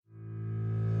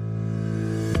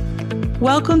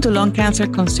Welcome to Lung Cancer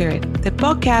Considered, the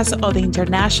podcast of the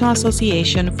International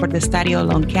Association for the Study of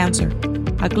Lung Cancer,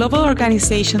 a global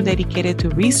organization dedicated to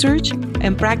research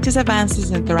and practice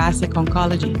advances in thoracic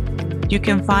oncology. You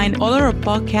can find all our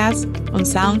podcasts on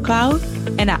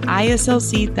SoundCloud and at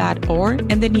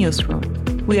IASLC.org and the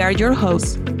newsroom. We are your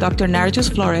hosts, Dr.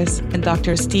 Narjust Flores and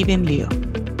Dr. Stephen Liu.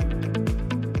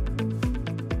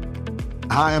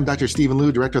 Hi, I'm Dr. Stephen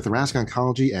Liu, Director of Thoracic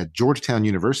Oncology at Georgetown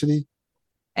University.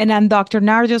 And I'm Dr.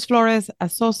 Narjust Flores,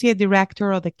 Associate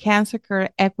Director of the Cancer Care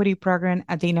Equity Program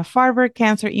at Dana-Farber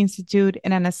Cancer Institute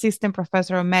and an Assistant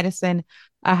Professor of Medicine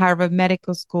at Harvard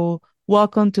Medical School.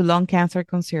 Welcome to Lung Cancer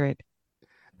Considered.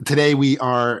 Today we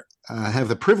have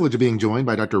the privilege of being joined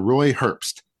by Dr. Roy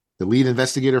Herbst, the lead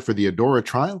investigator for the ADAURA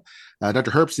Trial.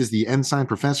 Dr. Herbst is the Ensign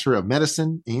Professor of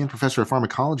Medicine and Professor of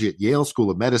Pharmacology at Yale School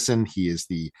of Medicine. He is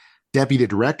the Deputy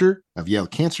Director of Yale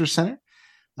Cancer Center,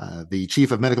 the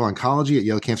Chief of Medical Oncology at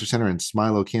Yale Cancer Center and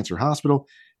Smilow Cancer Hospital,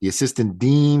 the Assistant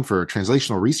Dean for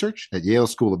Translational Research at Yale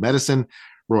School of Medicine.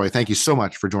 Roy, thank you so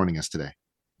much for joining us today.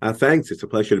 Thanks. It's a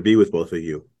pleasure to be with both of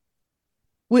you.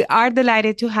 We are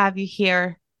delighted to have you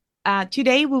here.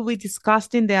 Today, we'll be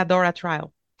discussing the ADAURA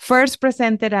trial. First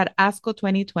presented at ASCO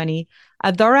 2020,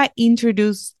 ADAURA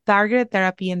introduced targeted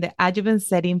therapy in the adjuvant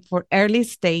setting for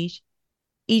early-stage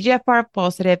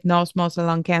EGFR-positive non-small cell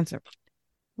lung cancer.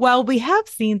 While we have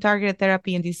seen targeted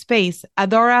therapy in this space,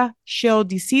 ADAURA showed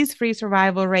disease-free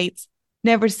survival rates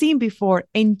never seen before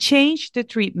and changed the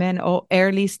treatment of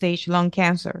early-stage lung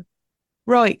cancer.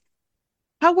 Roy,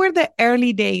 how were the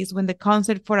early days when the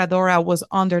concept for ADAURA was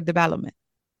under development?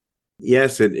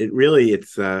 Yes,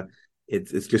 it's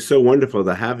just so wonderful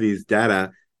to have these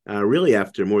data really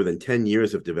after more than 10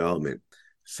 years of development.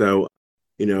 So,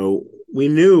 we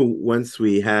knew once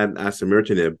we had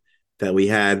osimertinib that we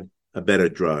had a better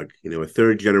drug, a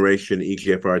third generation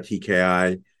EGFR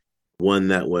TKI, one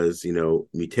that was,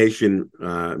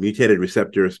 mutated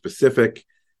receptor specific.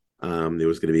 There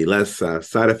was going to be less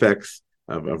side effects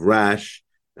of rash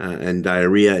and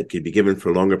diarrhea. It could be given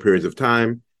for longer periods of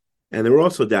time. And there were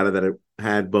also data that it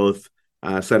had both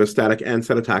cytostatic and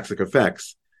cytotoxic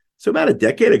effects. So about a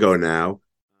decade ago now,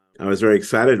 I was very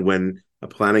excited when a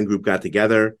planning group got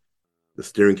together, the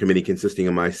steering committee consisting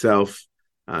of myself,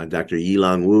 Dr.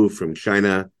 Yilong Wu from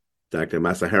China, Dr.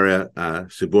 Masahiro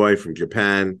Tsuboi from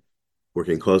Japan,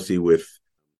 working closely with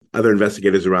other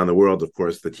investigators around the world, of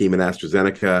course, the team at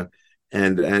AstraZeneca.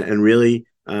 And really,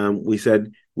 we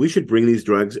said we should bring these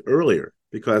drugs earlier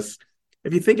because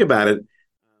if you think about it,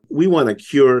 we want to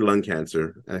cure lung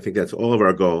cancer. I think that's all of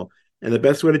our goal. And the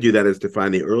best way to do that is to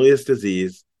find the earliest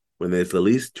disease when there's the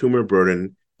least tumor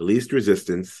burden, the least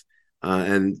resistance.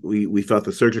 And we felt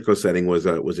the surgical setting was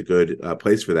a good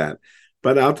place for that.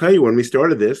 But I'll tell you, when we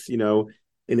started this,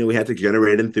 we had to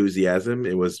generate enthusiasm.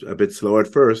 It was a bit slow at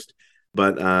first,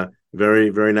 but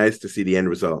very, very nice to see the end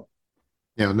result.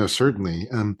 Yeah, no, certainly.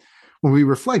 When we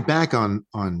reflect back on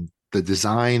the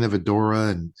design of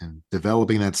ADAURA and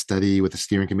developing that study with the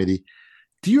steering committee,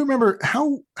 do you remember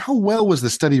how well was the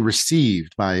study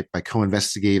received by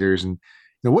co-investigators, and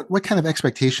what kind of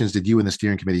expectations did you and the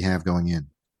steering committee have going in?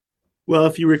 Well,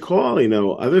 if you recall,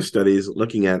 other studies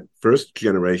looking at first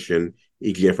generation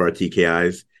EGFR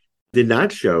TKIs did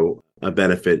not show a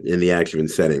benefit in the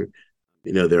adjuvant setting.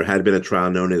 There had been a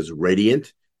trial known as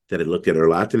Radiant that had looked at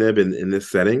erlotinib in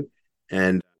this setting.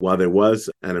 And while there was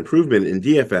an improvement in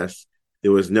DFS,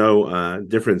 there was no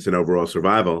difference in overall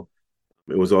survival.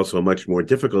 It was also a much more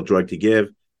difficult drug to give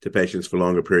to patients for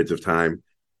longer periods of time.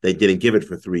 They didn't give it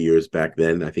for 3 years back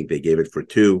then. I think they gave it for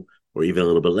 2 or even a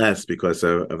little bit less because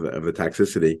of the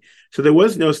toxicity. So there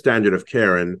was no standard of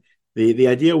care. And the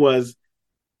idea was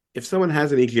if someone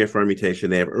has an EGFR mutation,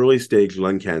 they have early stage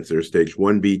lung cancer, stage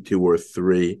 1B, 2, or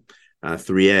 3,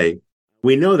 3A.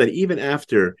 We know that even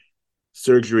after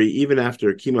surgery, even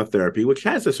after chemotherapy, which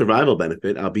has a survival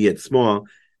benefit, albeit small,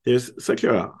 there's such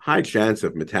a high chance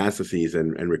of metastases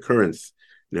and recurrence,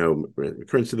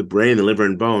 recurrence to the brain, the liver,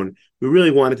 and bone. We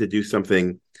really wanted to do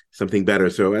something better.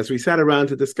 So as we sat around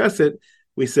to discuss it,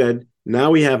 we said, now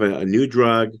we have a new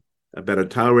drug, a better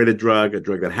tolerated drug, a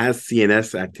drug that has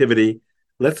CNS activity.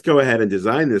 Let's go ahead and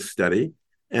design this study.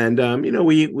 And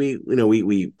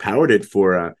we powered it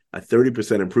for a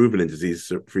 30% improvement in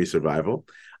disease-free survival.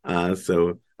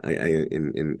 So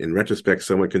in retrospect,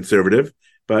 somewhat conservative,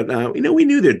 but we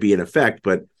knew there'd be an effect,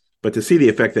 but to see the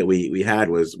effect that we had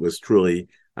was truly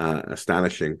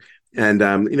astonishing. And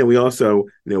we also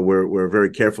we're very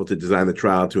careful to design the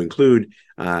trial to include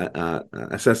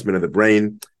assessment of the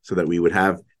brain so that we would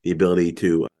have the ability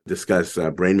to discuss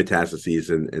brain metastases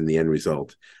and the end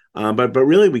result. But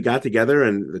really, we got together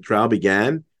and the trial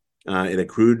began. It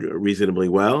accrued reasonably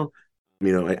well.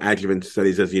 Adjuvant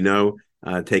studies, as you know,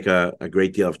 take a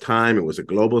great deal of time. It was a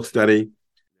global study.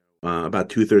 About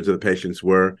 2/3 of the patients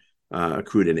were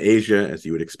accrued in Asia, as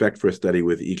you would expect for a study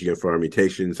with EGFR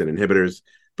mutations and inhibitors,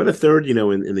 but a third,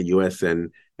 in the US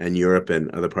and Europe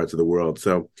and other parts of the world.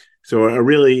 So a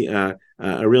really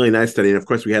nice study. And of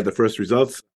course, we had the first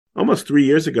results almost 3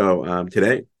 years ago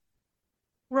today.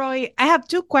 Roy, I have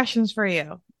two questions for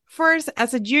you. First,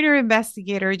 as a junior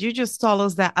investigator, you just told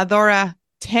us that ADAURA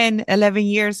 10, 11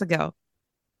 years ago.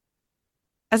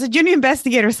 As a junior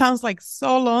investigator, sounds like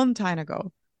so long time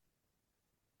ago.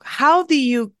 How do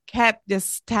you keep the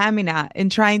stamina in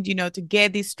trying, to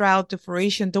get this trial to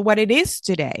fruition to what it is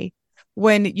today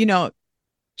when, you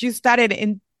started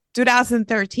in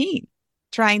 2013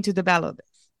 trying to develop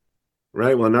this?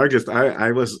 Right. Well, Narjust,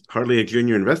 I was hardly a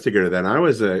junior investigator then. I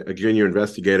was a junior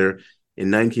investigator in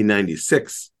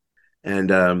 1996.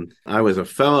 And I was a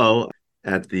fellow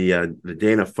at the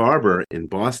Dana-Farber in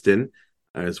Boston.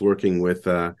 I was working with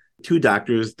two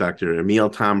doctors, Dr. Emil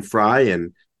Tom Fry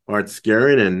and Art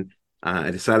Scarin, and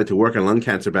I decided to work on lung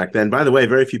cancer back then. By the way,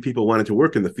 very few people wanted to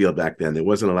work in the field back then. There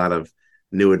wasn't a lot of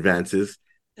new advances.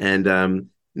 And,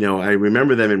 I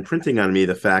remember them imprinting on me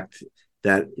the fact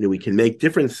that we can make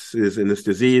differences in this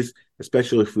disease,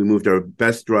 especially if we moved our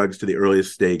best drugs to the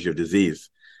earliest stage of disease.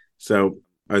 So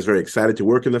I was very excited to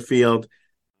work in the field.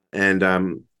 And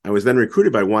I was then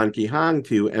recruited by Wan Ki Hong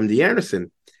to MD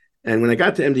Anderson. And when I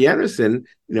got to MD Anderson,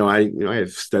 I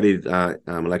have studied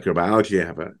molecular biology. I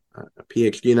have a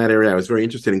PhD in that area. I was very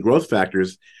interested in growth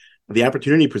factors. The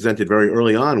opportunity presented very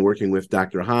early on working with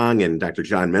Dr. Hong and Dr.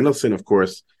 John Mendelsohn, of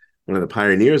course, one of the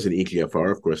pioneers in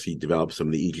EGFR. Of course, he developed some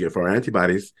of the EGFR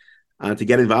antibodies to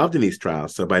get involved in these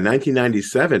trials. So by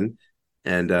 1997,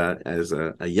 and as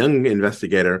a young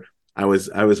investigator, I was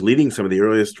leading some of the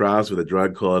earliest trials with a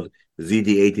drug called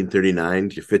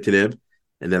ZD1839, gefitinib,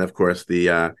 and then, of course,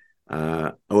 the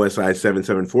OSI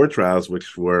 774 trials,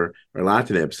 which were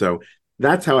erlotinib. So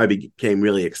that's how I became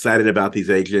really excited about these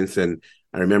agents. And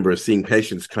I remember seeing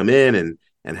patients come in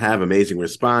and have amazing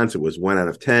response. It was 1 out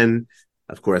of 10.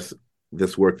 Of course,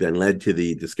 this work then led to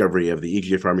the discovery of the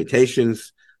EGFR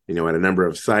mutations, at a number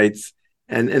of sites.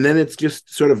 And then it's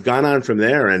just sort of gone on from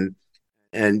there. And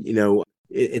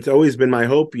it's always been my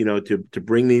hope, to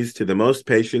bring these to the most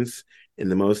patients in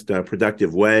the most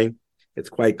productive way. It's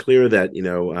quite clear that,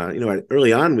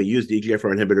 early on, we used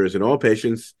EGFR inhibitors in all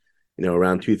patients,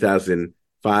 around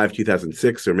 2005,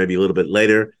 2006, or maybe a little bit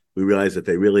later. We realized that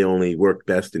they really only worked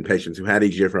best in patients who had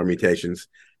EGFR mutations.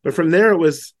 But from there, it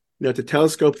was, to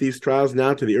telescope these trials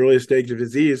now to the earliest stage of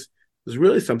disease was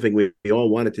really something we all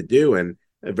wanted to do, and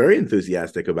very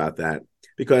enthusiastic about that.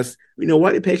 Because,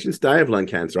 why do patients die of lung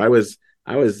cancer? I was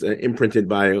imprinted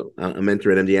by a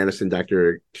mentor at MD Anderson,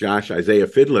 Dr. Josh Isaiah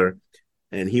Fidler,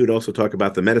 and he would also talk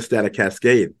about the metastatic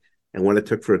cascade and what it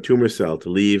took for a tumor cell to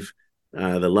leave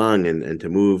the lung and to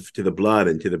move to the blood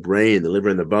and to the brain, the liver,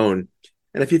 and the bone.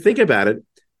 And if you think about it,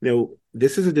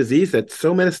 this is a disease that's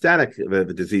so metastatic,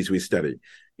 the disease we study.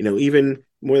 Even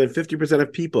more than 50%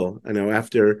 of people,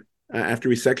 after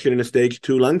resection in a stage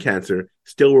 2 lung cancer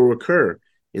still will recur.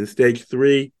 In stage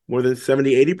 3, more than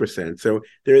 70-80%. So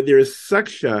there is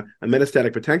such a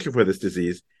metastatic potential for this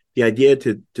disease. The idea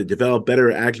to develop better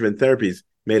adjuvant therapies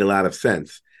made a lot of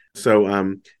sense. So,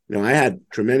 I had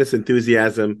tremendous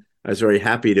enthusiasm. I was very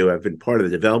happy to have been part of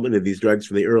the development of these drugs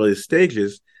from the earliest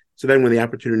stages. So then when the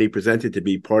opportunity presented to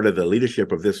be part of the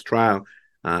leadership of this trial,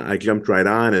 I jumped right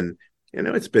on. And,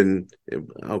 it's been, if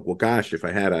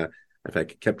I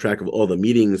kept track of all the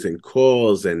meetings and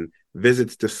calls and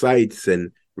visits to sites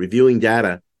and reviewing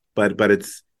data, but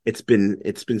it's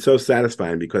been so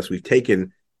satisfying because we've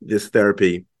taken this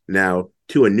therapy now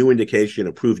to a new indication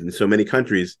approved in so many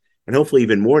countries, and hopefully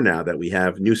even more now that we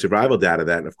have new survival data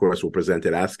that, of course, we'll present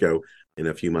at ASCO in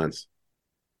a few months.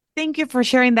 Thank you for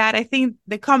sharing that. I think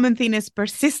the common thing is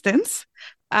persistence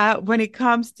when it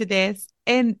comes to this.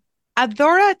 And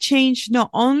ADAURA changed not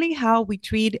only how we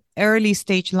treat early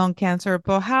stage lung cancer,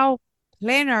 but how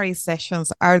plenary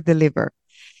sessions are delivered.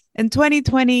 In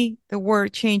 2020, the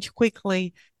world changed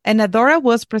quickly, and ADAURA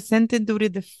was presented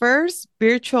during the first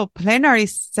virtual plenary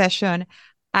session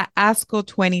at ASCO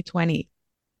 2020.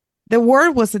 The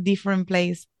world was a different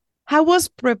place. How was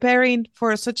preparing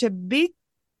for such a big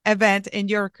event in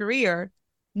your career,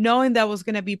 knowing that was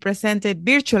going to be presented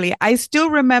virtually? I still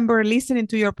remember listening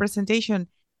to your presentation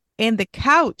in the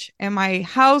couch in my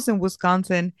house in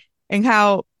Wisconsin, and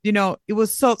how, it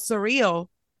was so surreal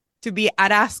to be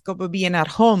at ASCO, but being at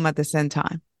home at the same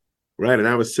time. Right. And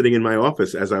I was sitting in my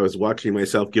office as I was watching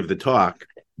myself give the talk.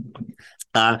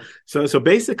 So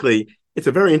basically, it's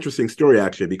a very interesting story,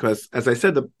 actually, because as I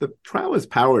said, the trial was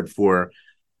powered for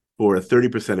a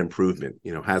 30% improvement,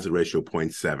 hazard ratio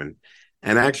 0.7.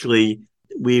 And actually,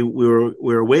 we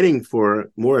were waiting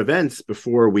for more events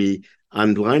before we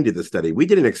unblinded the study. We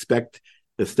didn't expect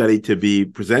the study to be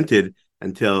presented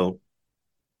until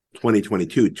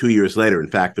 2022, 2 years later. In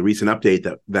fact, the recent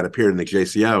update that appeared in the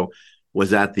JCO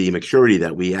was at the maturity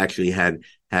that we actually had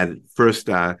first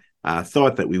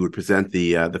thought that we would present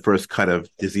the first cut of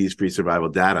disease-free survival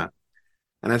data.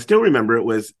 And I still remember it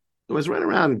was right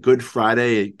around Good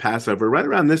Friday, Passover, right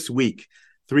around this week.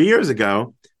 3 years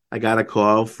ago, I got a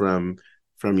call from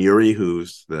Yuri,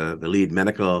 who's the lead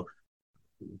medical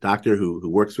doctor who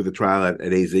works with the trial at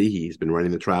AZ. He's been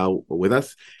running the trial with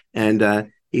us. And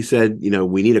he said,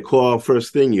 we need a call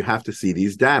first thing. You have to see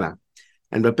these data.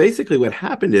 But basically what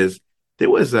happened is there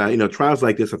was, trials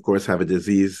like this, of course, have a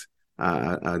disease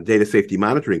data safety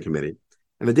monitoring committee.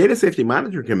 And the data safety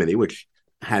monitoring committee, which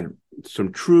had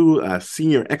some true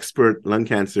senior expert lung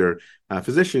cancer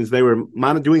physicians, they were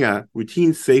doing a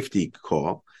routine safety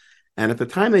call. And at the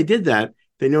time they did that,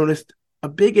 they noticed a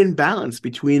big imbalance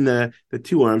between the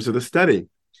two arms of the study.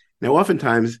 Now,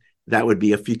 oftentimes that would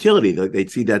be a futility.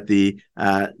 They'd see that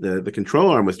the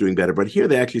control arm was doing better, but here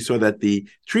they actually saw that the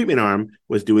treatment arm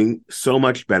was doing so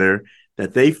much better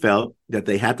that they felt that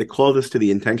they had to call this to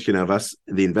the attention of us,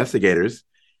 the investigators.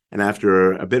 And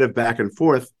after a bit of back and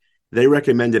forth, they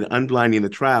recommended unblinding the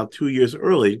trial 2 years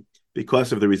early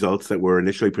because of the results that were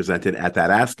initially presented at that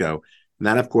ASCO. And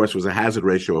that, of course, was a hazard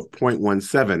ratio of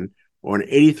 0.17, or an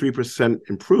 83%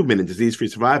 improvement in disease-free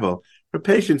survival for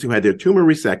patients who had their tumor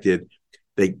resected.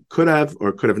 They could have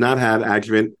or could have not had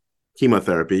adjuvant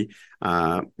chemotherapy.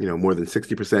 More than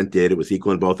 60% did. It was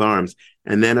equal in both arms.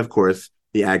 And then, of course,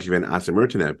 the adjuvant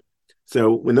osimertinib.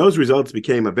 So when those results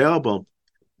became available,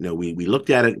 we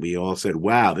looked at it. We all said,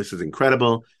 wow, this is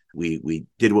incredible. We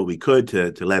did what we could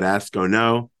to let ASCO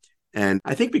know. And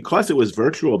I think because it was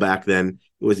virtual back then,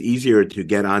 it was easier to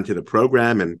get onto the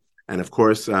program. And of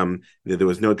course, there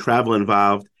was no travel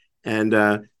involved. And,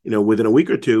 within a week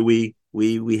or two,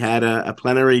 we had a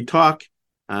plenary talk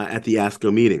at the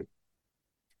ASCO meeting.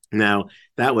 Now,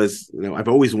 that was, I've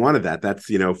always wanted that. That's,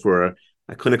 for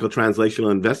a clinical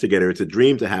translational investigator, it's a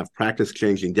dream to have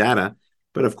practice-changing data.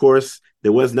 But of course,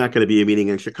 there was not going to be a meeting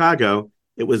in Chicago.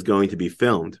 It was going to be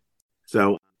filmed.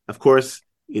 So, of course,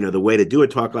 the way to do a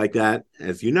talk like that,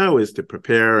 as you know, is to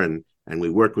prepare, and we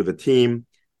worked with a team.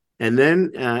 And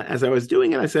then as I was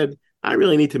doing it, I said, I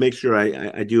really need to make sure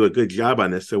I do a good job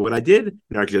on this. So what I did,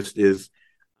 Narjust, is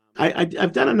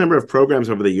I've done a number of programs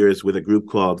over the years with a group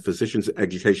called Physicians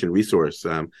Education Resource,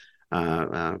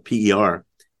 PER.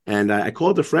 And I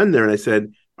called a friend there and I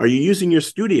said, are you using your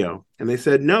studio? And they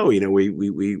said, no,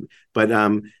 but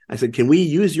I said, can we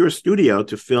use your studio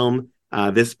to film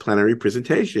this plenary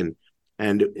presentation?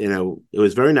 And, it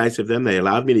was very nice of them. They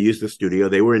allowed me to use the studio.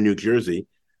 They were in New Jersey.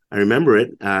 I remember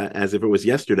it as if it was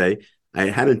yesterday. I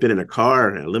hadn't been in a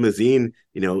car, a limousine,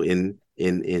 in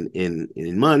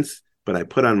months, but I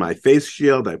put on my face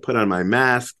shield. I put on my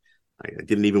mask. I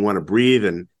didn't even want to breathe.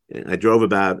 And I drove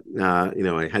about,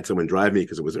 I had someone drive me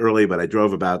because it was early, but I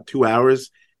drove about 2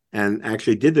 hours and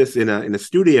actually did this in a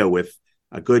studio with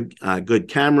a good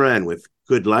camera and with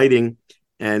good lighting.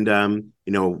 And,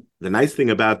 the nice thing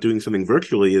about doing something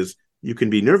virtually is you can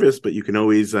be nervous, but you can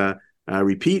always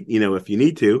repeat, if you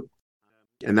need to.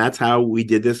 And that's how we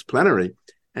did this plenary.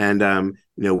 And,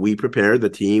 we prepared the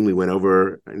team. We went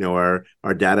over,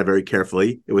 our data very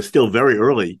carefully. It was still very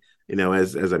early,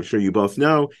 as I'm sure you both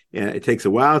know. It takes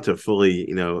a while to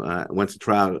fully, once the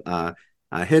trial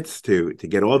hits to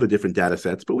get all the different data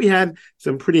sets. But we had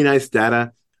some pretty nice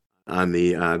data on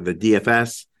the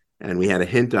DFS, and we had a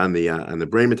hint on the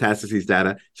brain metastases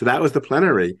data. So that was the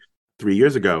plenary 3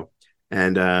 years ago.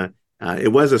 And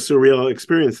it was a surreal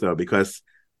experience, though, because,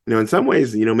 in some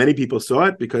ways, many people saw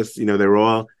it because, they were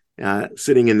all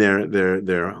sitting in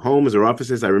their homes or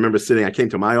offices. I came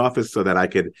to my office so that I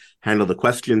could handle the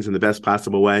questions in the best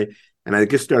possible way. And I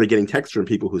just started getting texts from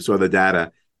people who saw the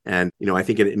data. And, I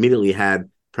think it immediately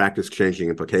had practice-changing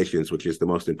implications, which is the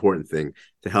most important thing,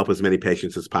 to help as many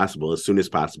patients as possible, as soon as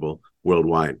possible,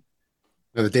 worldwide.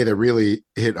 The data really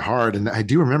hit hard. And I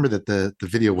do remember that the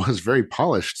video was very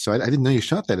polished. So I didn't know you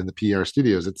shot that in the PR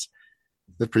studios. That's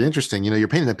pretty interesting. You're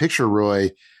painting a picture,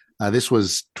 Roy. This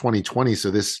was 2020.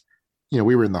 So this, we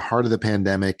were in the heart of the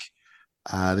pandemic.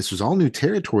 This was all new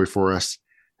territory for us.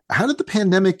 How did the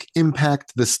pandemic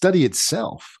impact the study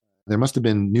itself? There must have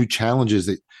been new challenges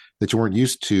that you weren't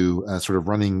used to sort of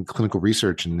running clinical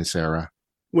research in this era.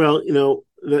 Well,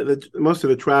 the most of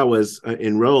the trial was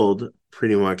enrolled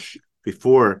pretty much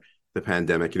before the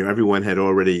pandemic. Everyone had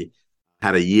already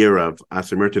had a year of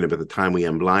osimertinib at the time we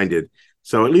unblinded.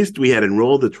 So at least we had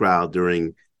enrolled the trial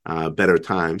during better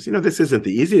times. This isn't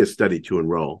the easiest study to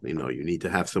enroll. You need to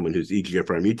have someone who's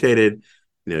EGFR mutated.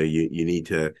 You need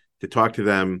to talk to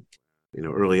them,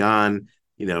 early on.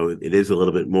 It is a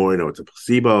little bit more, it's a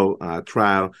placebo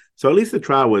trial. So at least the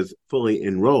trial was fully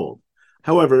enrolled.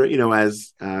 However,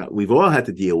 as we've all had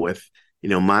to deal with,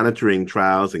 monitoring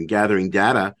trials and gathering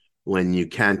data when you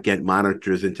can't get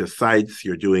monitors into sites,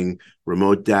 you're doing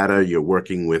remote data, you're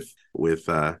working with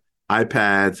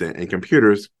iPads and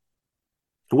computers.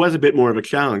 It was a bit more of a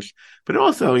challenge, but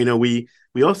also, we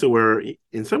also were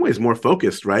in some ways more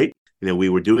focused, right? We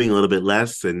were doing a little bit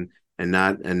less and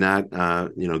not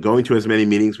going to as many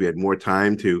meetings. We had more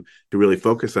time to really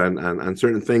focus on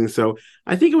certain things. So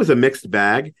I think it was a mixed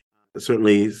bag.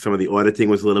 Certainly, some of the auditing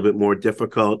was a little bit more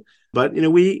difficult. But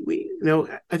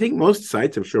I think most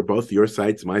sites, I'm sure both your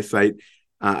sites, my site,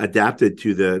 adapted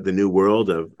to the new world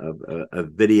of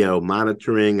video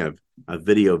monitoring, of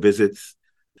video visits.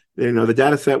 The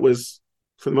data set was,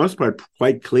 for the most part,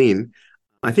 quite clean.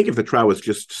 I think if the trial was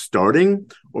just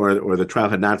starting or the trial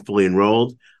had not fully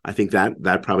enrolled, I think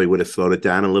that probably would have slowed it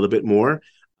down a little bit more.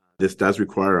 This does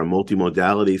require a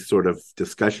multimodality sort of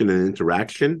discussion and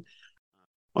interaction.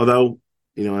 Although,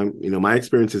 my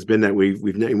experience has been that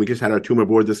we just had our tumor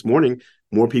board this morning.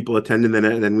 More people attended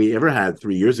than we ever had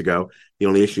 3 years ago. The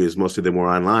only issue is most of them were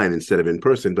online instead of in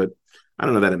person. But I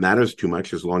don't know that it matters too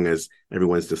much as long as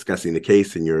everyone's discussing the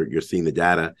case and you're seeing the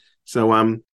data.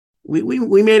 So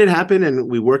we made it happen and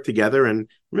we worked together. And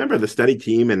remember, the study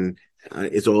team and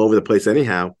is all over the place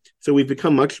anyhow. So we've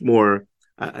become much more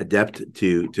adept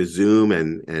to Zoom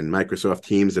and Microsoft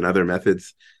Teams and other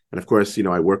methods. And of course,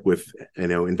 I work with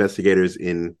investigators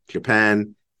in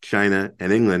Japan, China,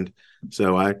 and England.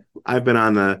 So I've been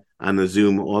on the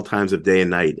Zoom all times of day and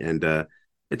night, and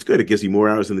it's good. It gives you more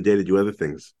hours in the day to do other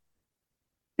things.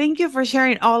 Thank you for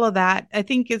sharing all of that. I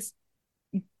think it's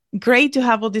great to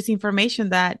have all this information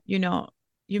that you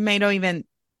may not even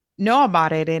know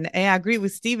about it. And I agree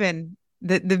with Stephen.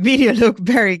 The video looked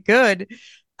very good.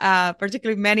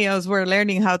 Particularly, many of us were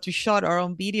learning how to shoot our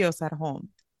own videos at home.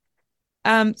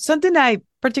 Something that I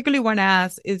particularly want to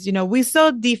ask is, we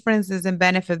saw differences in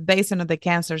benefit based on the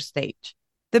cancer stage.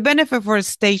 The benefit for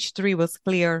stage 3 was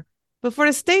clear, but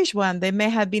for stage 1, there may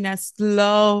have been a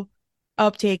slow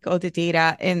uptake of the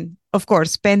data. And of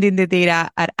course, pending the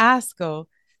data at ASCO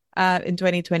in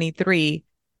 2023.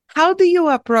 How do you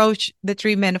approach the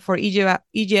treatment for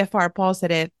EGFR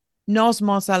positive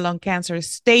non-small cell lung cancer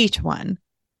stage 1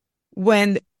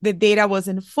 when the data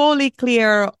wasn't fully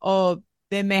clear or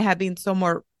there may have been some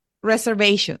more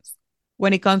reservations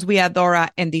when it comes with ADAURA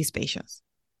and these patients?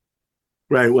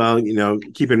 Right. Well,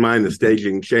 keep in mind the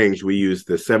staging changed. We used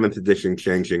the 7th edition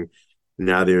staging.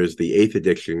 Now there's the 8th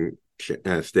edition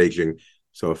staging.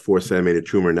 So a 4-centimeter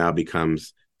tumor now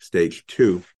becomes stage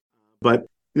 2. But,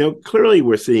 clearly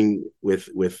we're seeing with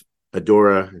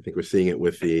ADAURA, I think we're seeing it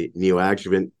with the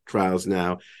neoadjuvant trials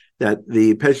now, that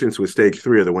the patients with stage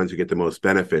 3 are the ones who get the most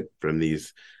benefit from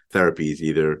these therapies,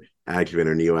 either adjuvant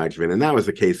or neoadjuvant. And that was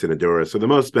the case in ADAURA. So the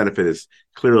most benefit is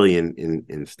clearly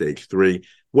in stage 3,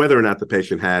 whether or not the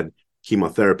patient had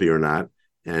chemotherapy or not.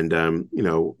 And,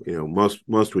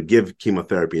 most would give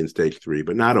chemotherapy in stage 3,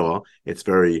 but not all. It's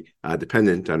very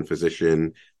dependent on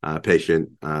physician, patient,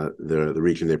 the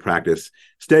region they practice.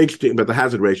 Stage 2, but the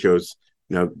hazard ratio is,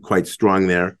 quite strong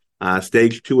there.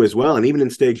 Stage 2 as well. And even in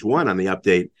stage 1 on the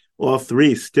update, all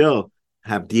 3 still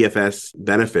have DFS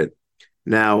benefit.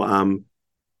 Now,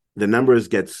 the numbers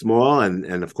get small,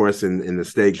 and of course, in the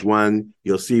stage 1,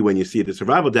 you'll see when you see the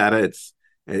survival data,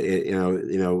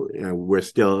 we're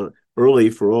still early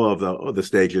for all of the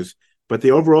stages, but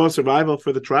the overall survival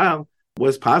for the trial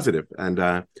was positive. And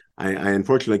I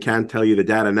unfortunately can't tell you the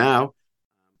data now.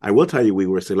 I will tell you we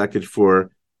were selected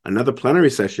for another plenary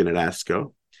session at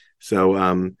ASCO,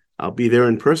 so I'll be there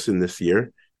in person this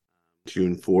year,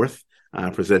 June 4th,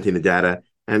 presenting the data.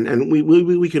 And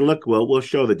we can look. Well, we'll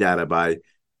show the data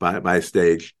by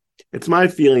stage. It's my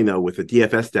feeling though, with the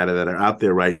DFS data that are out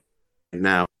there right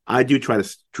now, I do try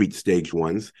to treat stage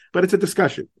 1s, but it's a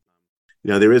discussion.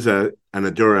 There is an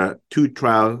ADAURA 2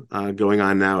 trial going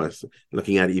on now,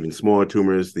 looking at even smaller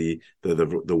tumors, the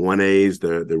 1As,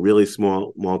 the really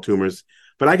small tumors.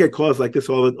 But I get calls like this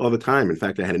all the time. In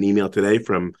fact, I had an email today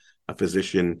from a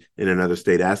physician in another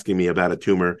state asking me about a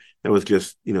tumor that was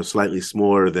just slightly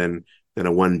smaller than a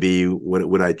 1B.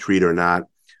 Would I treat or not?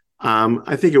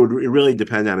 I think it would really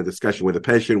depend on a discussion with the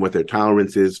patient, what their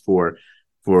tolerance is for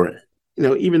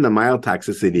even the mild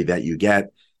toxicity that you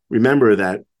get. Remember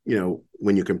that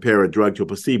when you compare a drug to a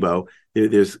placebo,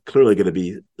 there's clearly going to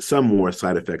be some more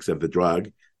side effects of the drug,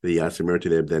 the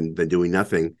osimertinib, than doing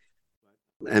nothing.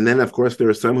 And then, of course, there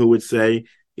are some who would say,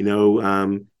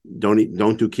 don't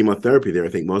do chemotherapy there. I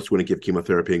think most wouldn't give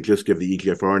chemotherapy and just give the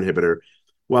EGFR inhibitor.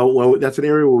 Well, that's an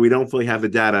area where we don't fully have the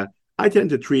data. I tend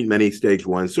to treat many stage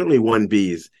 1, certainly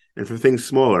 1Bs. And for things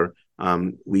smaller,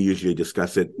 we usually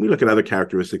discuss it. We look at other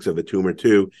characteristics of the tumor,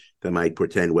 too, that might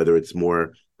portend whether it's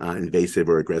more invasive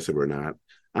or aggressive or not.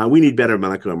 We need better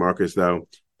molecular markers, though.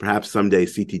 Perhaps someday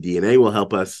ctDNA will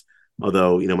help us,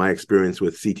 although, my experience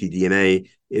with ctDNA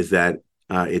is that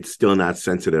it's still not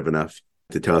sensitive enough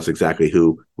to tell us exactly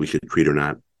who we should treat or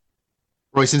not.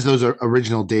 Roy, since those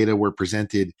original data were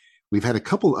presented, we've had a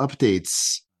couple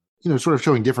updates, sort of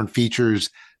showing different features,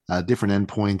 different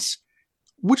endpoints.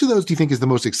 Which of those do you think is the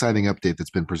most exciting update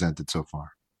that's been presented so far?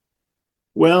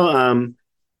 Well,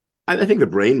 I think the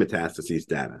brain metastases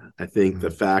data. I think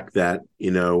the fact that,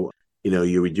 you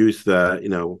reduce the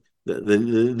new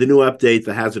update,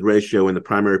 the hazard ratio in the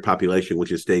primary population,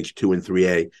 which is stage 2 and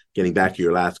 3A, getting back to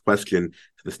your last question,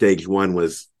 the stage 1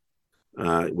 was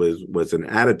an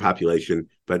added population,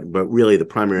 but really the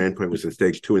primary endpoint was in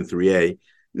stage 2 and 3A.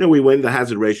 The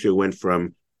hazard ratio went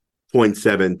from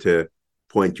 0.7 to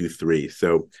 0.23.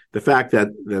 So the fact that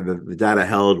the data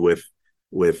held with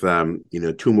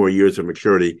 2 more years of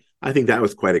maturity, I think that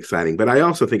was quite exciting. But I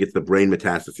also think it's the brain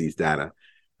metastases data,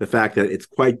 the fact that it's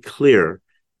quite clear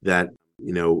that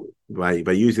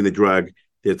by using the drug,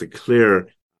 there's a clear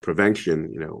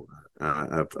prevention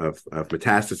of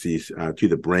metastases to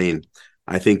the brain.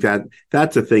 I think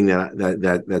that's a thing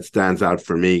that stands out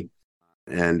for me.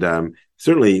 And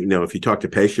certainly, if you talk to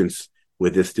patients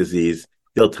with this disease,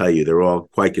 they'll tell you they're all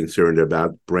quite concerned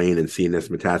about brain and CNS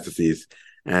metastases.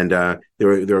 And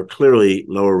there are clearly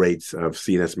lower rates of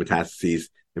CNS metastases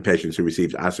in patients who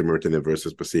received osimertinib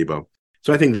versus placebo.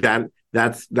 So I think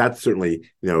that's certainly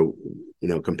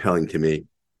compelling to me.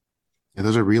 Yeah,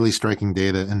 those are really striking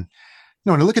data. And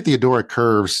when I look at the ADAURA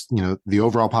curves, the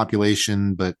overall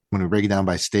population, but when we break it down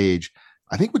by stage,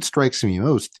 I think what strikes me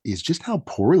most is just how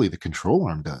poorly the control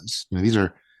arm does. These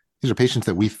are patients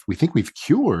that we think we've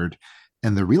cured,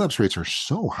 and the relapse rates are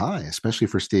so high, especially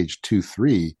for stage 2,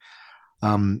 3.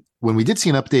 When we did see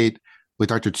an update with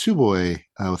Dr. Tsuboi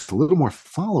with a little more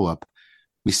follow-up,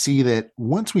 we see that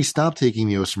once we stop taking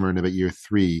the osimertinib at year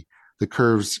 3, the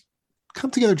curves come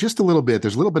together just a little bit.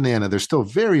 There's a little banana. They're still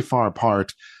very far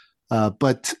apart.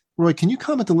 But Roy, can you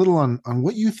comment a little on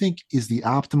what you think is the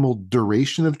optimal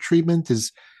duration of treatment?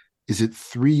 Is it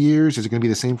 3 years? Is it going to be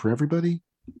the same for everybody?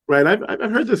 Right.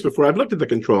 I've heard this before. I've looked at the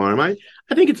control arm. I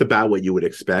think it's about what you would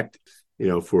expect,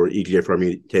 for EGFR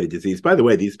mutated disease. By the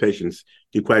way, these patients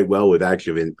do quite well with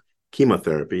adjuvant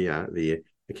chemotherapy. The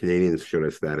Canadians showed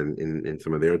us that in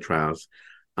some of their trials.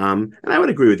 And I would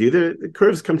agree with you. The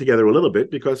curves come together a little bit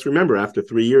because, remember, after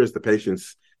 3 years, the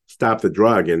patients stop the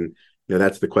drug. And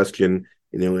that's the question,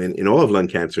 in all of lung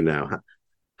cancer now.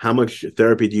 How much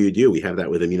therapy do you do? We have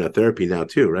that with immunotherapy now,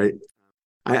 too, right?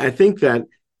 I think that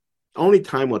only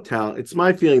time will tell. It's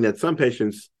my feeling that some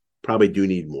patients probably do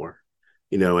need more,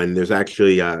 and there's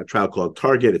actually a trial called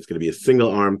Target. It's going to be a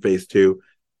single-arm phase 2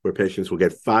 where patients will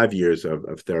get 5 years of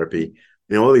therapy.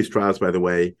 All these trials, by the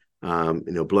way,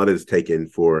 blood is taken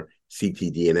for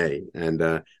ctDNA.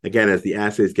 And again, as the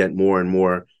assays get more and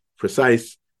more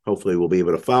precise, hopefully we'll be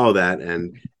able to follow that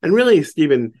and really,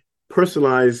 Stephen,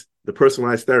 personalize the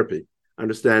personalized therapy.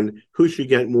 Understand who should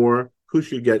get more, who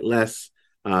should get less,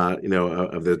 of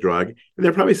the drug. And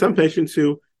there are probably some patients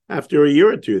who, after a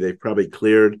year or two, they've probably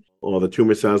cleared all the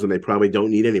tumor cells and they probably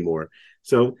don't need any more.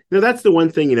 So, that's the one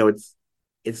thing,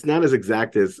 it's not as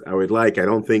exact as I would like. I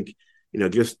don't think,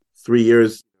 just 3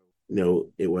 years,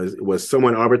 it was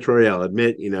somewhat arbitrary. I'll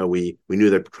admit, we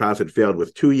knew that trials had failed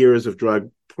with 2 years of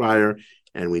drug prior,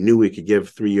 and we knew we could give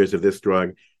 3 years of this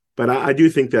drug. But I do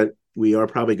think that we are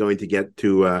probably going to get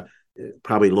to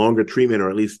probably longer treatment, or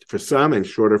at least for some, and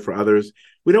shorter for others.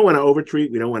 We don't want to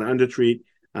overtreat. We don't want to undertreat.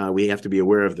 We have to be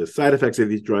aware of the side effects of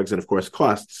these drugs and, of course,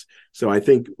 costs. So I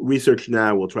think research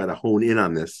now will try to hone in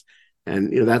on this.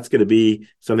 And that's going to be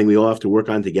something we all have to work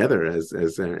on together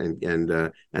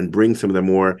and bring some of the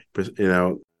more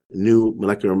new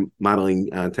molecular modeling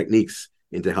techniques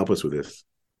in to help us with this.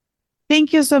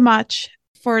 Thank you so much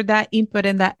for that input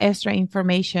and that extra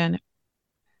information.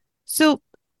 So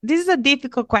this is a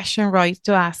difficult question, Roy,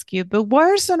 to ask you, but what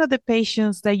are some of the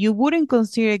patients that you wouldn't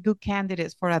consider good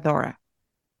candidates for ADAURA?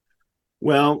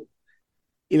 Well,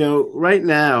 right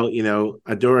now,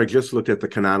 ADAURA just looked at the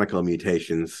canonical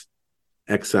mutations,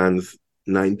 exons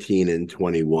 19 and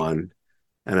 21.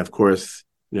 And of course,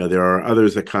 there are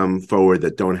others that come forward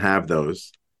that don't have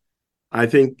those. I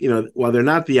think, while they're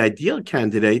not the ideal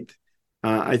candidate,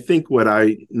 I think what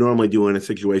I normally do in a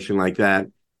situation like that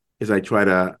is I try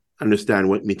to understand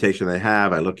what mutation they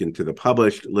have. I look into the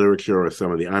published literature or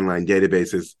some of the online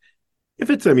databases. If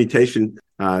it's a mutation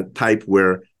type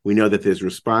where we know that there's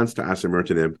response to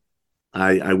osimertinib,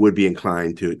 I would be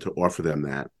inclined to offer them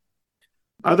that.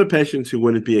 Other patients who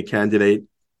wouldn't be a candidate,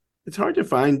 it's hard to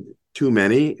find too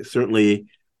many. Certainly,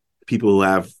 people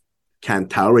who can't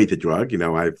tolerate the drug.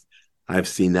 I've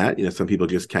seen that. Some people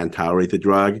just can't tolerate the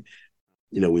drug.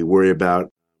 We worry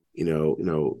about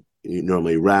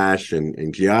normally rash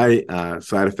and GI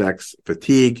side effects,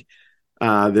 fatigue.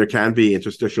 There can be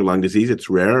interstitial lung disease. It's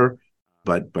rare,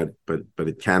 but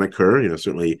it can occur.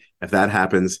 Certainly if that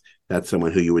happens, that's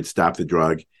someone who you would stop the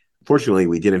drug. Fortunately,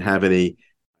 we didn't have any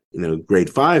grade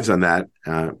 5s on that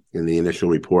in the initial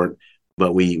report,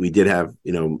 but we did have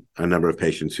a number of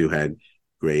patients who had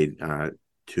grade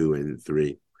 2 and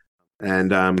 3.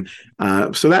 And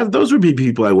so those would be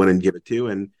people I wouldn't give it to.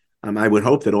 And I would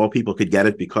hope that all people could get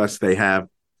it because they have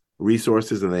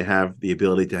resources and they have the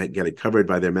ability to get it covered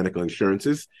by their medical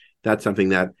insurances. That's something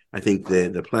that I think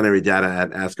the plenary data at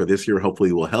ASCO this year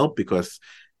hopefully will help, because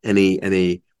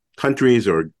any countries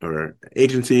or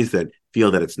agencies that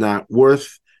feel that it's not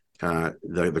worth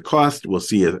the cost will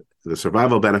see the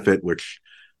survival benefit, which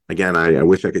again, I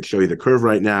wish I could show you the curve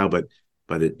right now, but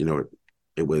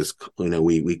it was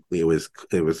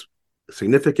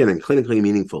significant and clinically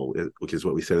meaningful, which is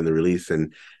what we said in the release,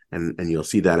 and you'll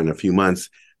see that in a few months.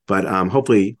 But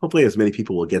hopefully as many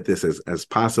people will get this as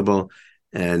possible,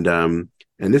 and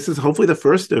this is hopefully the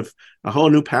first of a whole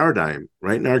new paradigm,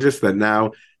 right, Narjust? That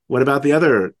now, what about the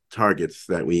other targets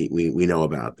that we know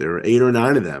about? There are 8 or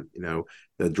 9 of them.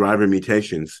 The driver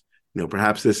mutations.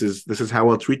 Perhaps this is how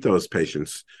we'll treat those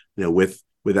patients.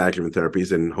 With adjuvant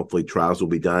therapies, and hopefully trials will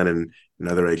be done and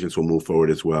other agents will move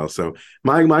forward as well. So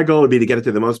my goal would be to get it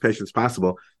to the most patients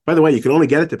possible. By the way, you can only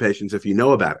get it to patients if you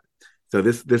know about it. So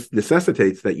this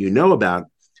necessitates that you know about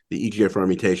the EGFR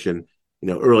mutation,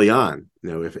 early on.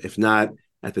 If not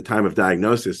at the time of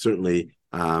diagnosis, certainly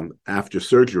after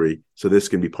surgery. So this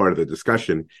can be part of the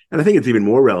discussion. And I think it's even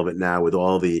more relevant now with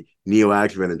all the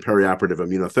neoadjuvant and perioperative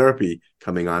immunotherapy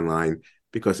coming online,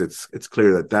 because it's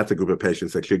clear that that's a group of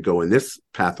patients that should go in this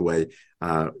pathway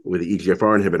with the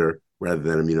EGFR inhibitor rather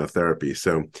than immunotherapy.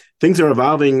 So things are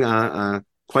evolving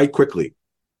quite quickly.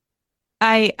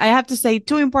 I have to say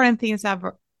 2 important things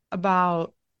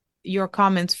about your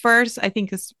comments. First, I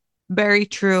think it's very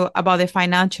true about the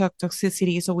financial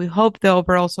toxicity. So we hope the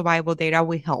overall survival data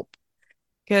will help,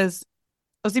 because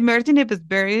osimertinib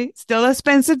is still an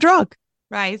expensive drug,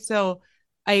 right? So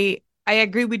I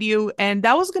agree with you. And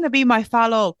that was going to be my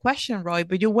follow-up question, Roy,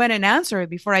 but you went and answered it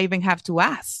before I even have to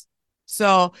ask.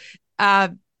 So I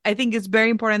think it's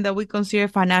very important that we consider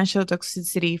financial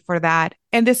toxicity for that.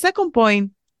 And the second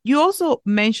point, you also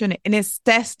mentioned it, and it's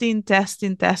testing.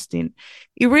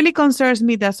 It really concerns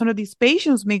me that some of these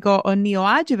patients may go on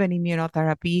neoadjuvant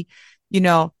immunotherapy,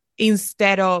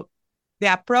 instead of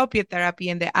the appropriate therapy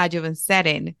in the adjuvant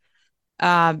setting.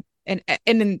 And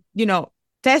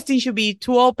testing should be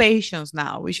to all patients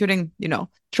now. We shouldn't,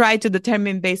 try to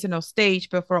determine based on stage,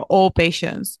 but for all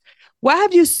patients. What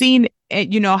have you seen,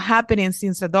 happening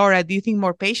since ADAURA? Do you think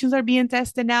more patients are being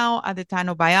tested now at the time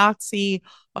of biopsy,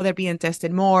 or they're being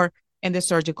tested more in the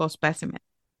surgical specimen?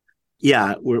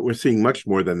 Yeah, we're seeing much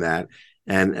more than that.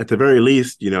 And at the very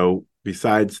least,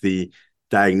 besides the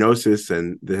diagnosis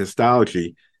and the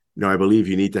histology, I believe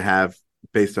you need to have,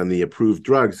 based on the approved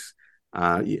drugs,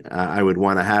 I would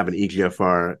want to have an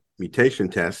EGFR mutation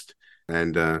test,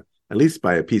 and at least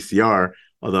by a PCR,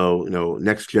 although,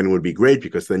 next gen would be great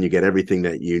because then you get everything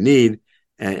that you need.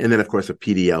 And then, of course, a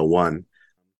PD-L1.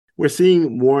 We're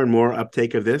seeing more and more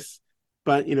uptake of this,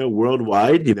 but,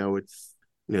 worldwide,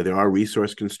 there are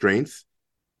resource constraints.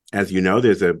 As you know,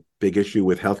 there's a big issue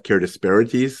with healthcare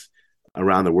disparities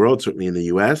around the world, certainly in the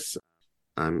U.S.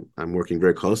 I'm working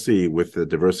very closely with the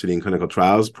Diversity in Clinical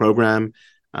Trials program,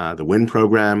 the WIN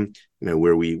program,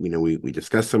 where we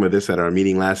discussed some of this at our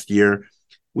meeting last year.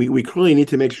 We clearly need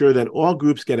to make sure that all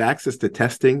groups get access to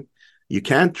testing. You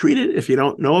can't treat it if you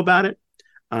don't know about it.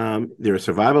 There are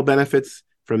survival benefits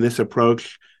from this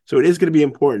approach. So it is going to be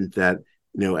important that,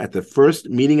 at the first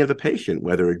meeting of the patient,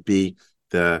 whether it be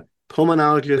the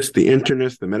pulmonologist, the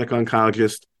internist, the medical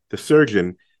oncologist, the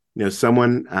surgeon,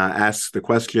 someone asks the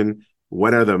question,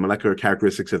 what are the molecular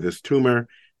characteristics of this tumor?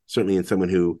 Certainly in someone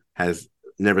who has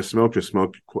never smoked or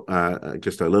smoked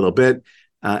just a little bit,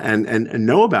 and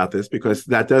know about this, because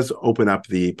that does open up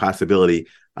the possibility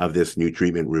of this new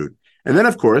treatment route. And then,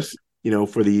 of course,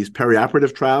 for these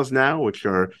perioperative trials now, which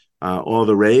are all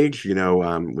the rage, with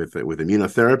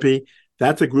immunotherapy.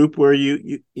 That's a group where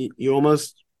you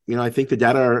almost, I think the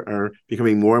data are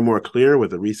becoming more and more clear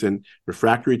with a recent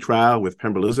refractory trial with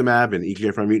pembrolizumab in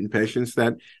EGFR mutant patients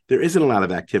that there isn't a lot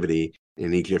of activity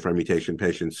in EGFR mutation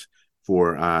patients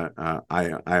for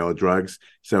IO drugs.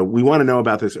 So we want to know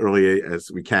about this early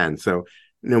as we can. So,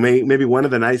 maybe one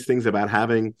of the nice things about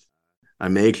having a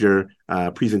major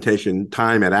presentation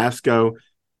time at ASCO,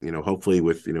 hopefully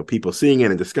with, people seeing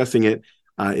it and discussing it,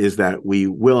 is that we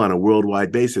will on a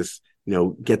worldwide basis,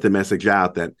 get the message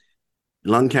out that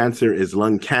lung cancer is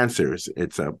lung cancers.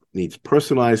 It needs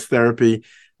personalized therapy.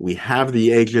 We have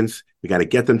the agents. We got to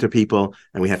get them to people,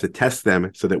 and we have to test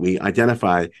them so that we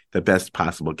identify the best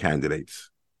possible candidates.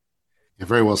 Yeah,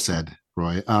 very well said,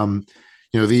 Roy.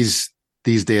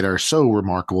 These data are so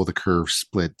remarkable. The curve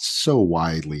split so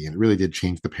widely, and it really did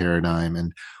change the paradigm.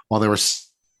 And while there were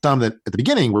some that at the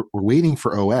beginning were waiting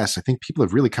for OS, I think people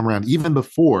have really come around even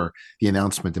before the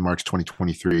announcement in March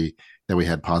 2023 that we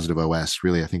had positive OS.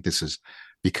 Really, I think this has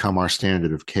become our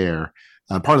standard of care.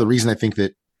 Part of the reason I think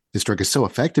that this drug is so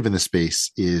effective in this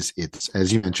space is it's,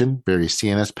 as you mentioned, very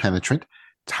CNS penetrant.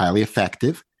 It's highly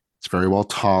effective. It's very well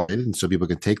tolerated, and so people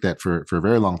can take that for a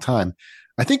very long time.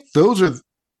 I think those are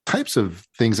types of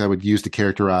things I would use to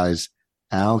characterize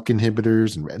ALK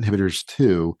inhibitors and RET inhibitors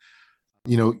too.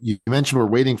 You mentioned we're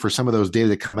waiting for some of those data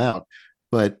to come out,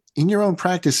 but in your own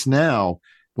practice now,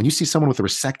 when you see someone with a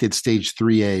resected stage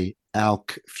 3A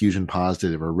ALK fusion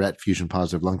positive or RET fusion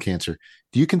positive lung cancer,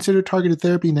 do you consider targeted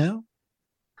therapy now?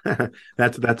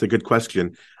 That's a good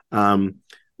question. Well,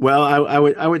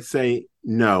 I would say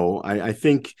no. I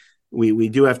think we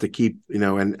do have to keep,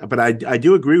 but I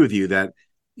do agree with you that,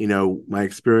 my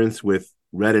experience with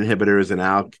RET inhibitors and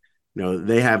ALK,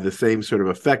 they have the same sort of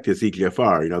effect as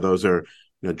EGFR. Those are,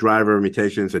 driver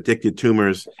mutations, addicted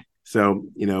tumors. So,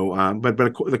 but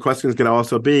the question is going to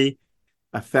also be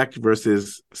effect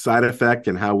versus side effect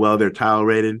and how well they're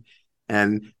tolerated.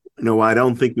 And, I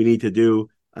don't think we need to do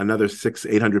another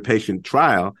 600-800 patient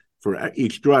trial for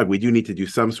each drug. We do need to do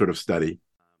some sort of study.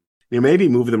 Maybe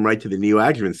move them right to the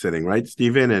neoadjuvant setting, right,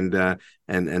 Stephen, and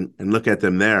look at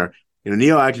them there.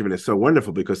 Neoadjuvant is so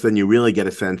wonderful because then you really get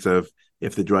a sense of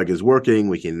if the drug is working.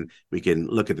 We can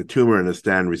look at the tumor and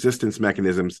understand resistance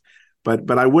mechanisms.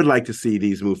 But I would like to see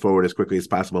these move forward as quickly as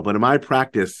possible. But in my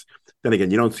practice, then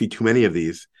again, you don't see too many of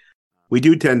these. We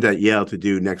do tend at Yale to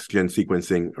do next-gen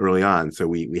sequencing early on, so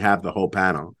we have the whole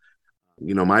panel.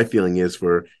 My feeling is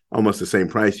for almost the same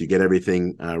price, you get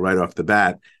everything right off the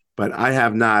bat. But I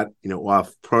have not,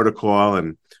 off protocol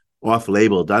and off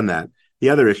label done that. The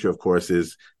other issue, of course,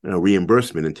 is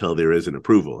reimbursement until there is an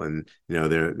approval, and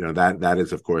that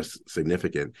is, of course,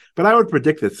 significant. But I would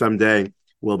predict that someday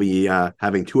we'll be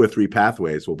having 2 or 3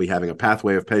 pathways. We'll be having a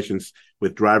pathway of patients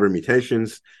with driver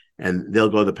mutations, and they'll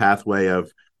go the pathway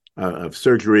of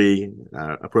surgery,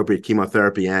 appropriate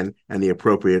chemotherapy, and the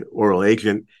appropriate oral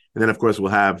agent. And then, of course,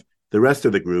 we'll have the rest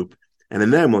of the group.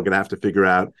 And then we're going to have to figure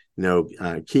out,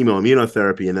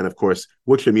 chemoimmunotherapy, and then, of course,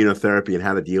 which immunotherapy and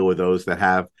how to deal with those that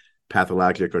have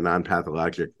pathologic or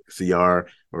non-pathologic CR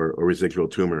or residual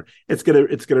tumor. It's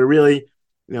gonna really,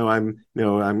 I'm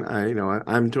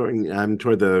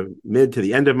toward the mid to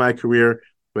the end of my career,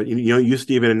 but you,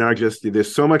 Stephen, and Narjust,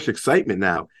 there's so much excitement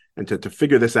now, and to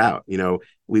figure this out,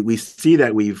 we see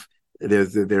that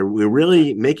we're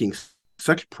really making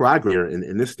such progress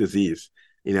in this disease,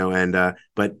 but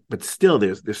still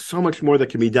there's so much more that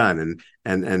can be done,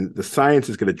 and the science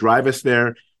is going to drive us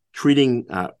there. Treating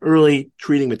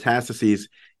treating metastases,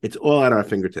 it's all at our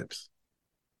fingertips.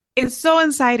 It's so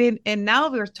exciting, and now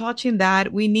we're touching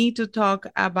that. We need to talk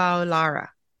about LARA.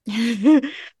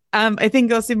 I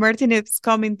think osimertinib is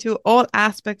coming to all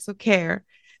aspects of care.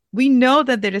 We know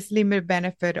that there is limited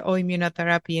benefit of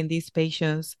immunotherapy in these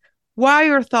patients. What are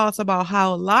your thoughts about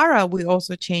how LARA will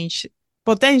also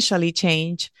potentially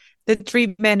change the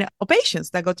treatment of patients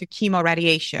that go to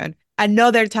chemoradiation,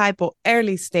 another type of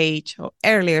earlier stage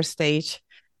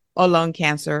of lung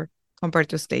cancer compared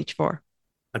to stage 4?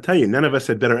 I'll tell you, none of us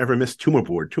had better ever miss tumor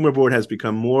board. Tumor board has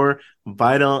become more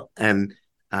vital and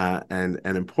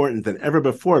important than ever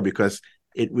before because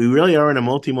we really are in a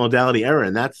multimodality era,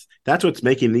 and that's what's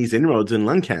making these inroads in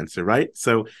lung cancer, right?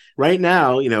 So right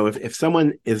now, if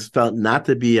someone is felt not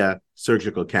to be a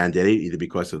surgical candidate, either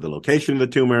because of the location of the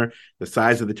tumor, the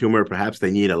size of the tumor, perhaps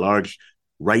they need a large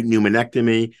right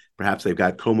pneumonectomy, perhaps they've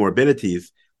got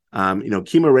comorbidities.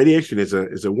 Chemoradiation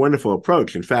is a wonderful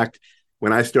approach. In fact,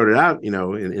 when I started out, in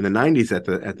the 90s at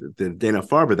the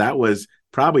Dana-Farber, that was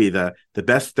probably the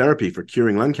best therapy for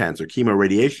curing lung cancer,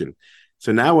 chemoradiation.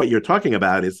 So now what you're talking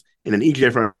about is in an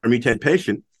EGFR mutated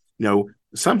patient,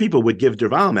 some people would give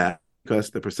durvalumab because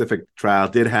the Pacific trial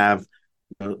did have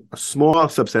a small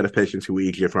subset of patients who were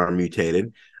EGFR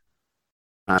mutated.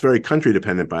 It's very country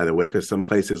dependent, by the way, because some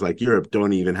places like Europe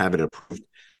don't even have it approved.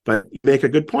 But you make a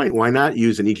good point. Why not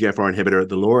use an EGFR inhibitor,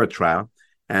 the ADAURA trial,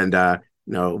 and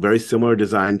very similar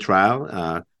design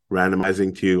trial,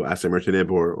 randomizing to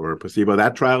osimertinib or placebo.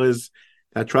 That trial is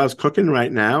cooking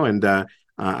right now, and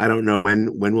I don't know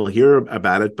when we'll hear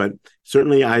about it, but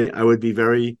certainly I would be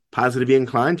very positively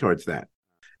inclined towards that.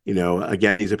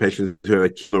 Again, these are patients who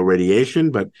have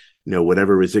chemoradiation, but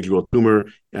whatever residual tumor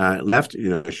left,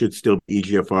 should still be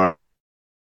EGFR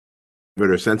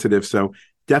sensitive. So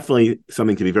definitely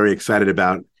something to be very excited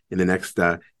about in the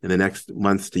next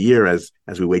months to year as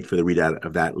we wait for the readout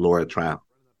of that ADAURA trial.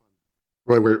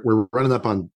 Roy, we're running up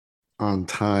on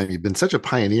time. You've been such a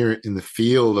pioneer in the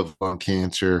field of lung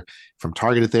cancer, from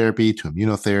targeted therapy to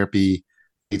immunotherapy,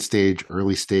 late stage,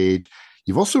 early stage.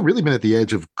 You've also really been at the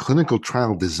edge of clinical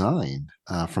trial design,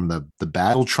 from the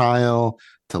battle trial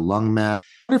to lung map.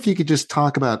 I wonder if you could just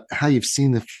talk about how you've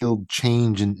seen the field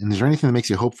change, and is there anything that makes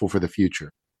you hopeful for the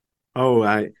future? Oh,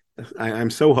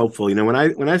 I'm so hopeful. When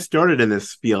I started in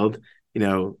this field,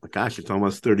 gosh, it's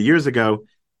almost 30 years ago.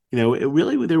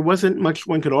 There wasn't much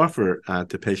one could offer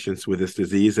to patients with this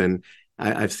disease, and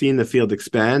I've seen the field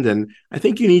expand. And I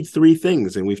think you need three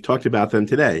things, and we've talked about them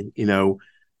today.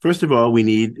 First of all, we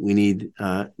need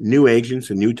new agents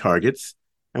and new targets,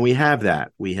 and we have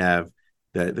that. We have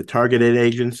the targeted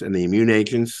agents and the immune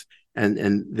agents,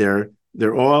 and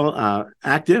they're all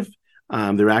active.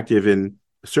 They're active in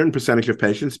a certain percentage of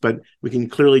patients, but we can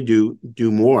clearly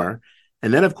do more.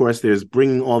 And then, of course, there's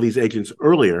bringing all these agents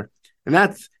earlier, and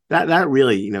that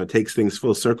really takes things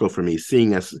full circle for me.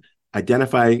 Seeing us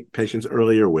identify patients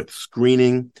earlier with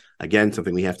screening, again,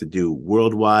 something we have to do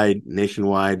worldwide,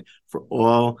 nationwide, for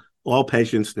all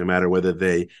patients, no matter whether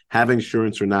they have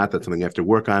insurance or not. That's something you have to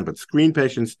work on. But screen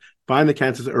patients, find the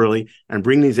cancers early, and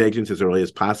bring these agents as early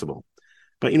as possible.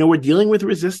 But we're dealing with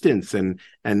resistance, and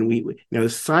we the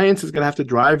science is going to have to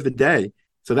drive the day.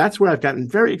 So that's where I've gotten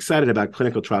very excited about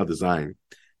clinical trial design.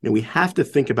 We have to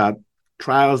think about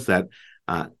trials that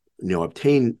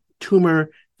obtain tumor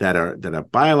that are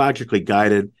biologically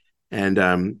guided. And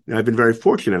I've been very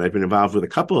fortunate. I've been involved with a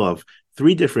couple of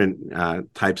three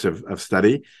different types of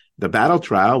study. The battle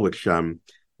trial, which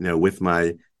with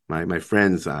my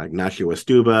friends Ignacio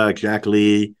Estuba, Jack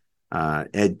Lee,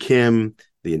 Ed Kim,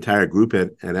 the entire group at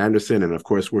Anderson, and of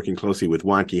course working closely with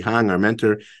Wan Ki Hong, our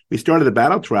mentor, we started the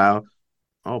battle trial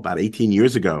about 18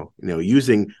 years ago.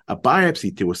 Using a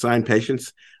biopsy to assign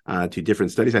patients to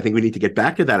different studies. I think we need to get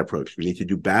back to that approach. We need to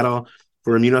do battle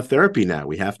for immunotherapy now.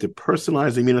 We have to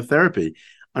personalize immunotherapy,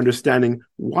 understanding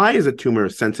why is a tumor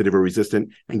sensitive or resistant,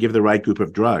 and give the right group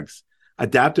of drugs.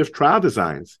 Adaptive trial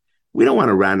designs. We don't want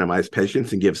to randomize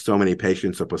patients and give so many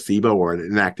patients a placebo or an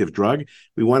inactive drug.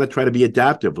 We want to try to be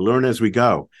adaptive, learn as we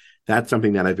go. That's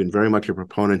something that I've been very much a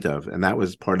proponent of, and that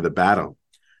was part of the battle.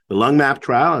 The lung map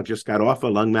trial, I just got off a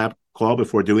lung map call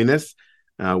before doing this.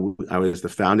 I was the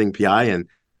founding PI and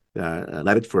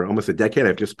led it for almost a decade.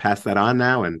 I've just passed that on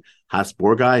now, and Haas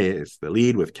Borgai is the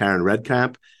lead with Karen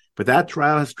Redkamp. But that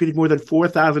trial has treated more than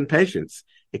 4,000 patients.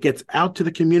 It gets out to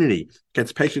the community,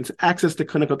 gets patients access to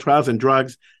clinical trials and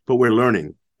drugs, but we're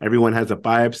learning. Everyone has a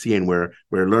biopsy, and we're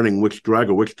learning which drug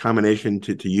or which combination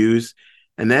to use.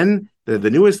 And then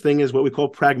the newest thing is what we call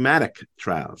pragmatic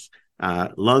trials,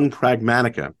 lung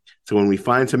pragmatica. So when we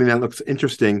find something that looks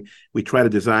interesting, we try to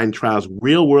design trials,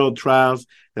 real-world trials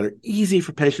that are easy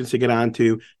for patients to get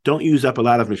onto, don't use up a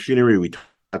lot of machinery. We talk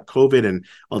about COVID and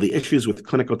all the issues with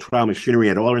clinical trial machinery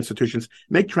at all our institutions.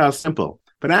 Make trials simple,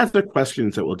 but answer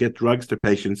questions that will get drugs to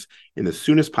patients in the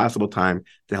soonest possible time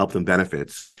to help them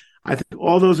benefit. I think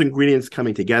all those ingredients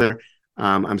coming together,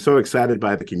 I'm so excited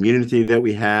by the community that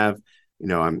we have.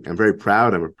 I'm very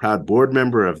proud. I'm a proud board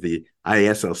member of the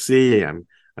IASLC. I'm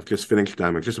just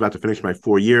about to finish my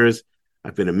 4 years.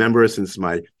 I've been a member since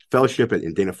my fellowship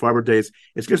in Dana-Farber days.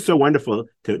 It's just so wonderful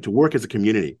to work as a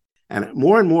community. And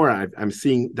more, I'm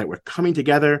seeing that we're coming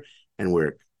together and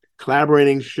we're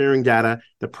collaborating, sharing data.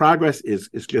 The progress is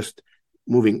just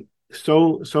moving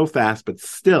so fast, but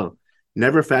still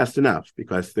never fast enough,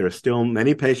 because there are still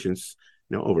many patients,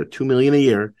 over 2 million a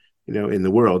year, in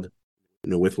the world,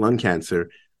 with lung cancer,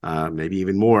 maybe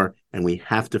even more. And we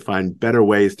have to find better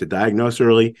ways to diagnose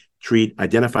early, treat,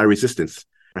 identify resistance.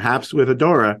 Perhaps with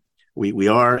ADAURA, we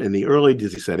are in the early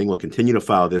disease setting. We'll continue to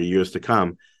follow the years to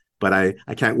come. But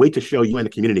I can't wait to show you in the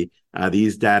community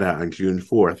these data on June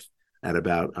 4th at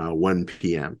about 1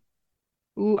 p.m.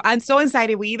 Ooh, I'm so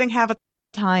excited. We even have a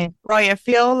time. Roy, I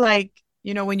feel like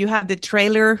You know, when you have the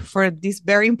trailer for this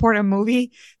very important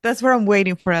movie, that's what I'm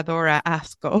waiting for, ADAURA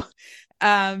ASCO.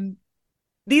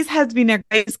 This has been a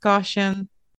great discussion.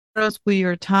 Thank you for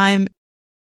your time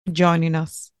joining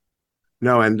us.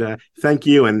 No, and thank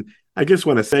you. And I just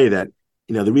want to say that,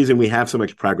 the reason we have so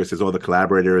much progress is all the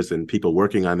collaborators and people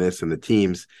working on this and the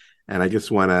teams. And I just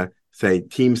want to say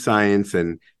team science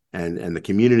and the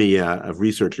community of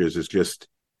researchers is just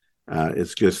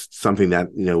something that,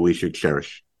 we should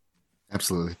cherish.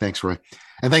 Absolutely. Thanks, Roy.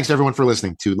 And thanks to everyone for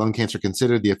listening to Lung Cancer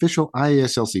Considered, the official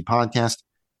IASLC podcast.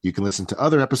 You can listen to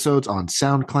other episodes on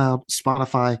SoundCloud,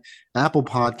 Spotify, Apple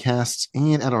Podcasts,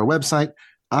 and at our website,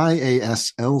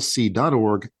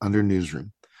 IASLC.org under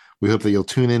Newsroom. We hope that you'll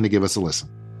tune in to give us a listen.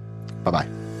 Bye-bye.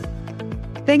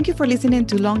 Thank you for listening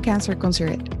to Lung Cancer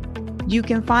Considered. You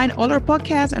can find all our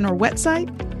podcasts on our website,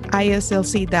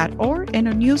 IASLC.org, and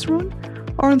our Newsroom,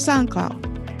 or on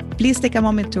SoundCloud. Please take a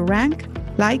moment to rank,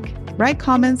 like, write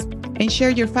comments, and share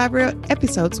your favorite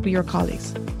episodes with your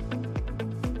colleagues.